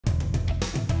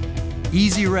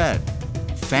Easy Red,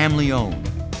 family owned,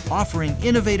 offering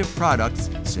innovative products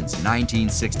since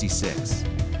 1966.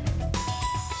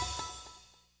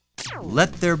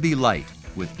 Let there be light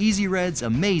with Easy Red's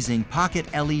amazing Pocket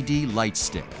LED light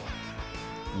stick.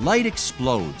 Light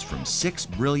explodes from 6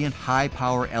 brilliant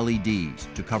high-power LEDs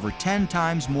to cover 10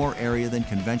 times more area than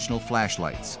conventional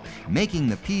flashlights, making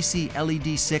the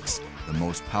PCLED6 the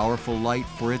most powerful light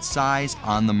for its size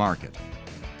on the market.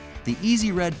 The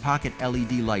Easy Red Pocket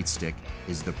LED light stick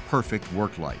is the perfect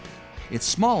work light. It's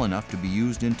small enough to be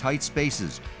used in tight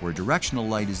spaces where directional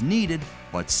light is needed,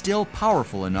 but still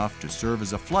powerful enough to serve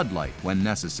as a floodlight when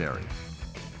necessary.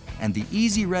 And the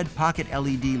Easy Red Pocket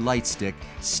LED light stick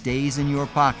stays in your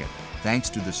pocket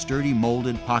thanks to the sturdy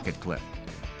molded pocket clip.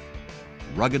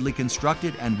 Ruggedly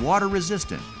constructed and water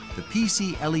resistant, the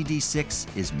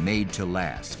PCLED6 is made to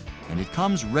last, and it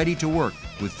comes ready to work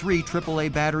with 3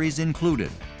 AAA batteries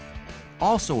included.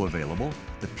 Also available,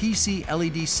 the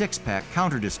PCLED 6-pack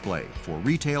counter display for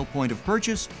retail point of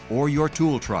purchase or your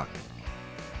tool truck.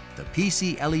 The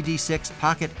PCLED 6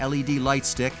 Pocket LED light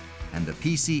stick and the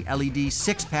PCLED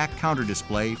 6-pack counter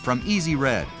display from Easy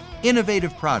Red,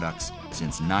 innovative products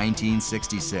since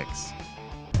 1966.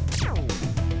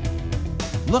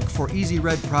 Look for Easy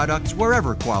Red products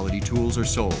wherever quality tools are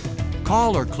sold.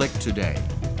 Call or click today.